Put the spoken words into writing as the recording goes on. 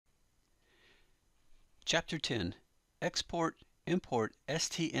Chapter 10. Export, Import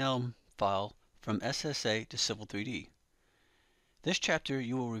STM File from SSA to Civil 3D. This chapter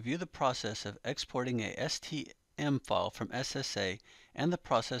you will review the process of exporting a STM file from SSA and the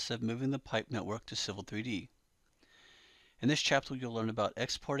process of moving the pipe network to Civil 3D. In this chapter you'll learn about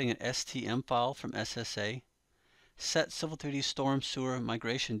exporting an STM file from SSA, set Civil 3D storm sewer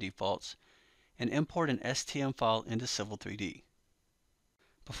migration defaults, and import an STM file into Civil 3D.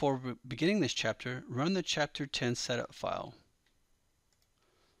 Before beginning this chapter, run the Chapter 10 setup file.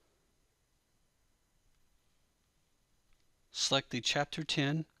 Select the Chapter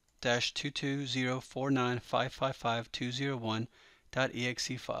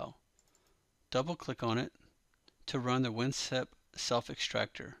 10-22049555201.exe file. Double-click on it to run the WinZip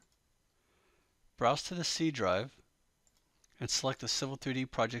self-extractor. Browse to the C drive and select the Civil 3D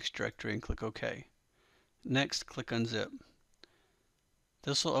projects directory and click OK. Next, click Unzip.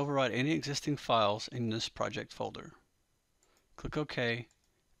 This will override any existing files in this project folder. Click OK,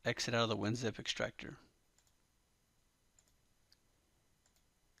 exit out of the WinZip extractor.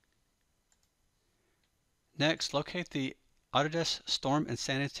 Next, locate the Autodesk Storm and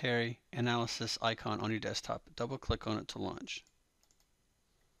Sanitary Analysis icon on your desktop. Double-click on it to launch.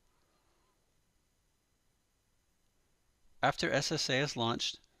 After SSA is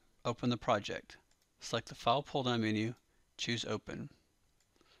launched, open the project. Select the File pull-down menu, choose Open.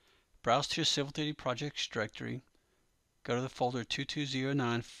 Browse to your Civil 3D Projects directory, go to the folder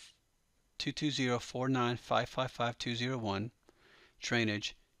 22049555201,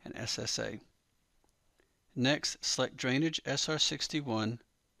 Drainage, and SSA. Next, select Drainage SR61,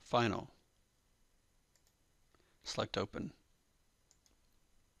 Final. Select Open.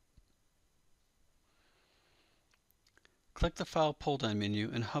 Click the File pull-down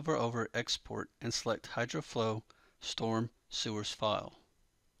menu and hover over Export and select HydroFlow Storm Sewers File.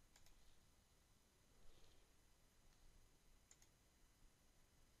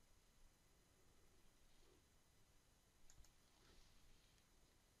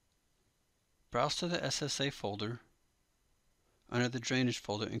 Browse to the SSA folder under the Drainage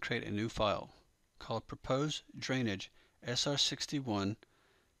folder and create a new file called Proposed Drainage SR61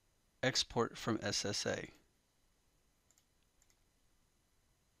 Export from SSA.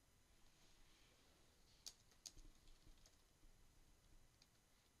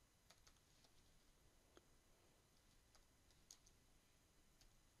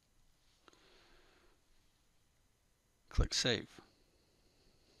 Click Save.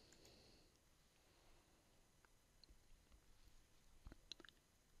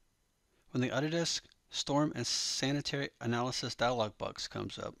 When the Autodesk Storm and Sanitary Analysis dialog box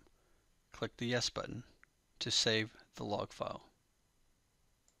comes up, click the Yes button to save the log file.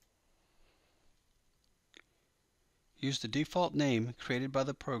 Use the default name created by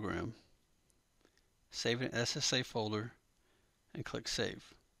the program, save it in SSA folder, and click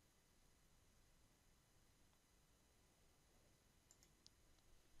Save.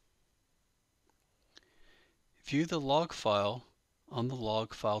 View the log file on the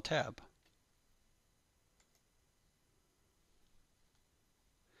Log File tab.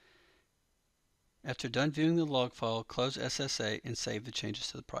 After done viewing the log file, close SSA and save the changes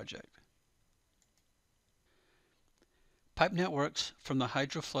to the project. Pipe networks from the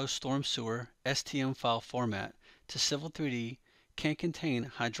HydroFlow Storm Sewer STM file format to Civil 3D can contain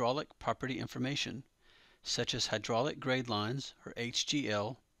hydraulic property information, such as hydraulic grade lines, or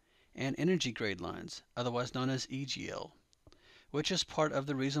HGL, and energy grade lines, otherwise known as EGL, which is part of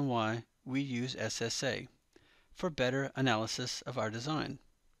the reason why we use SSA, for better analysis of our design.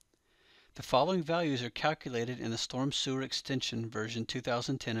 The following values are calculated in the Storm Sewer Extension version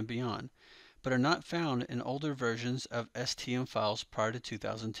 2010 and beyond, but are not found in older versions of STM files prior to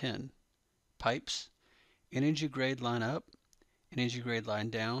 2010. Pipes, energy grade line up, energy grade line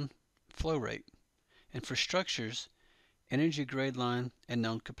down, flow rate, and for structures, energy grade line and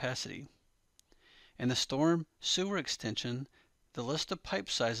known capacity. In the Storm Sewer Extension, the list of pipe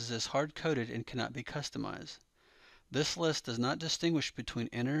sizes is hard-coded and cannot be customized. This list does not distinguish between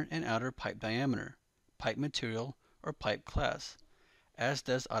inner and outer pipe diameter, pipe material, or pipe class, as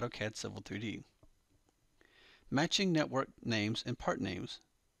does AutoCAD Civil 3D. Matching network names and part names.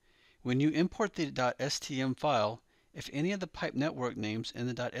 When you import the .stm file, if any of the pipe network names in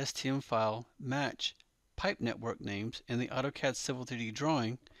the .stm file match pipe network names in the AutoCAD Civil 3D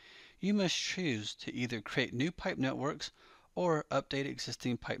drawing, you must choose to either create new pipe networks or update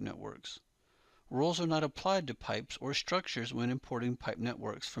existing pipe networks. Rules are not applied to pipes or structures when importing pipe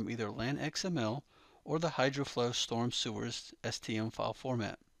networks from either LAN-XML or the HydroFlow Storm Sewers STM file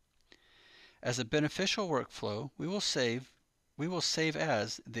format. As a beneficial workflow, we will we will save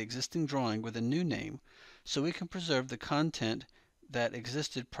as the existing drawing with a new name so we can preserve the content that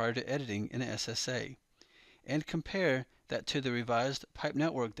existed prior to editing in SSA and compare that to the revised pipe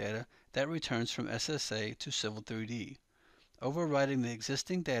network data that returns from SSA to Civil 3D, overriding the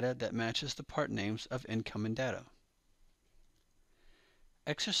existing data that matches the part names of incoming data.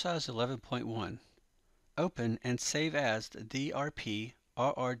 Exercise 11.1. Open and save as the DRP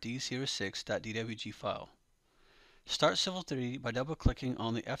RRD06.dwg file. Start Civil 3D by double-clicking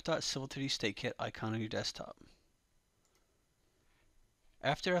on the FDOT Civil 3D State Kit icon on your desktop.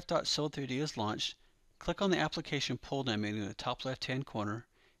 After FDOT Civil 3D is launched, click on the Application pull-down menu in the top left-hand corner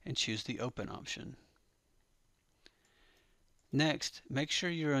and choose the Open option. Next, make sure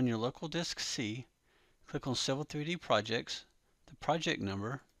you're on your local disk C, click on Civil 3D Projects, the project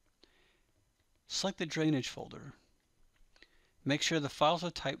number, select the Drainage folder. Make sure the files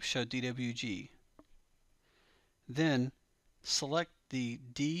of type show DWG. Then, select the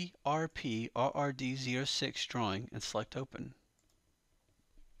DRP RRD06 drawing and select Open.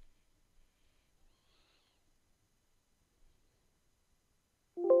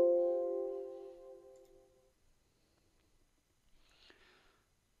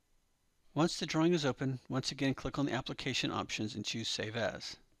 Once the drawing is open, once again click on the application options and choose Save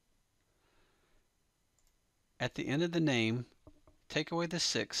As. At the end of the name, take away the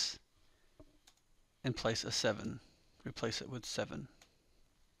 6 and place a 7. Replace it with 7.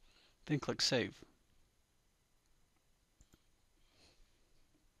 Then click Save.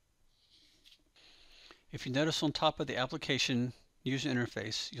 If you notice on top of the application user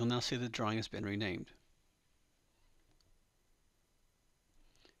interface, you'll now see the drawing has been renamed.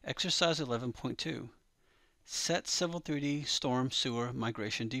 Exercise 11.2. Set Civil 3D Storm Sewer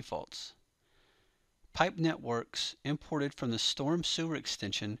Migration Defaults. Pipe networks imported from the Storm Sewer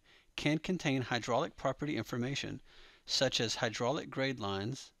extension can contain hydraulic property information such as hydraulic grade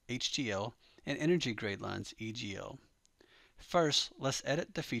lines, HGL, and energy grade lines, EGL. First, let's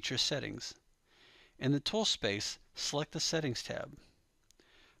edit the feature settings. In the tool space, select the Settings tab.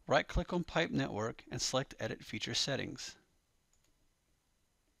 Right-click on Pipe Network and select Edit Feature Settings.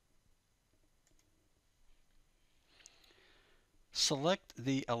 Select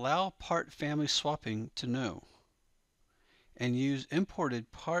the Allow Part Family Swapping to No, and use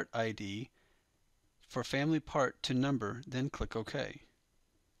Imported Part ID for Family Part to Number, then click OK.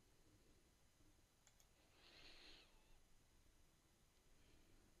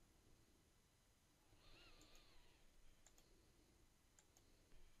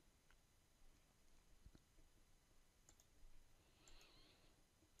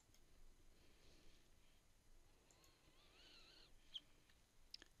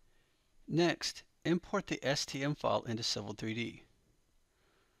 Next, import the STM file into Civil 3D.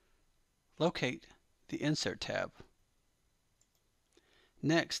 Locate the Insert tab.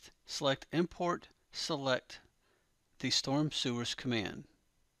 Next, select Import, select the Storm Sewers command.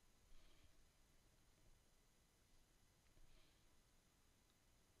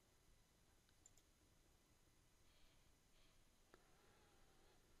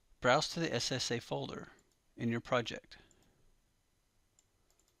 Browse to the SSA folder in your project.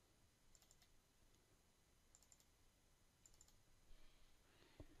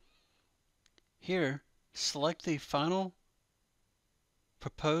 Here, select the final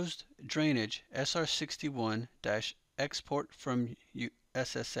proposed drainage SR61-export from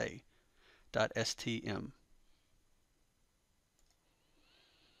SSA.stm.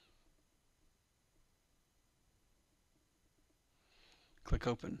 Click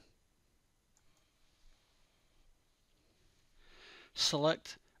Open.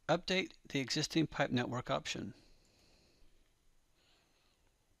 Select Update the existing pipe network option.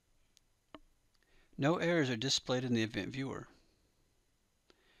 No errors are displayed in the event viewer.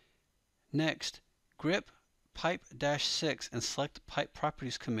 Next, grip Pipe-6 and select the Pipe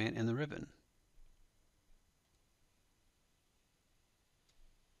Properties command in the ribbon.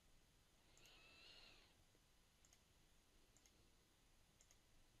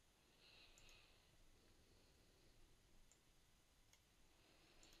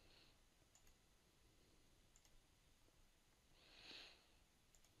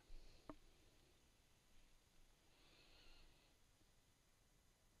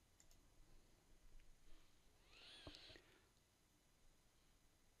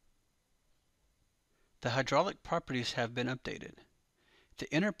 The hydraulic properties have been updated.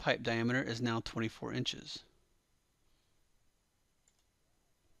 The inner pipe diameter is now 24 inches.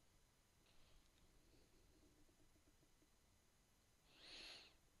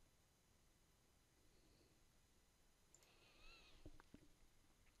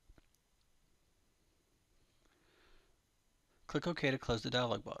 Click OK to close the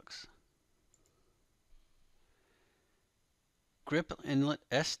dialog box. Grip inlet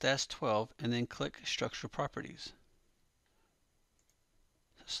S-12 and then click Structure Properties.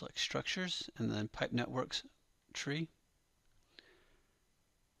 Select Structures and then Pipe Networks tree.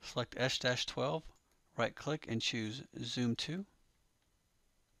 Select S-12, right-click and choose Zoom to.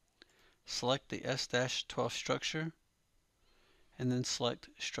 Select the S-12 structure and then select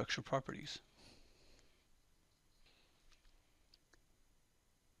Structure Properties.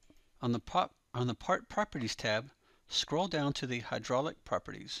 On the Part Properties tab, scroll down to the Hydraulic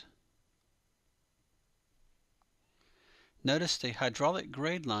Properties. Notice the hydraulic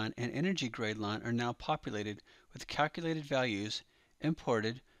grade line and energy grade line are now populated with calculated values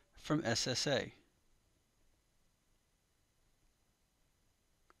imported from SSA.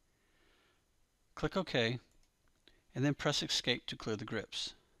 Click OK and then press Escape to clear the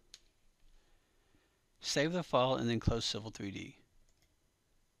grips. Save the file and then close Civil 3D.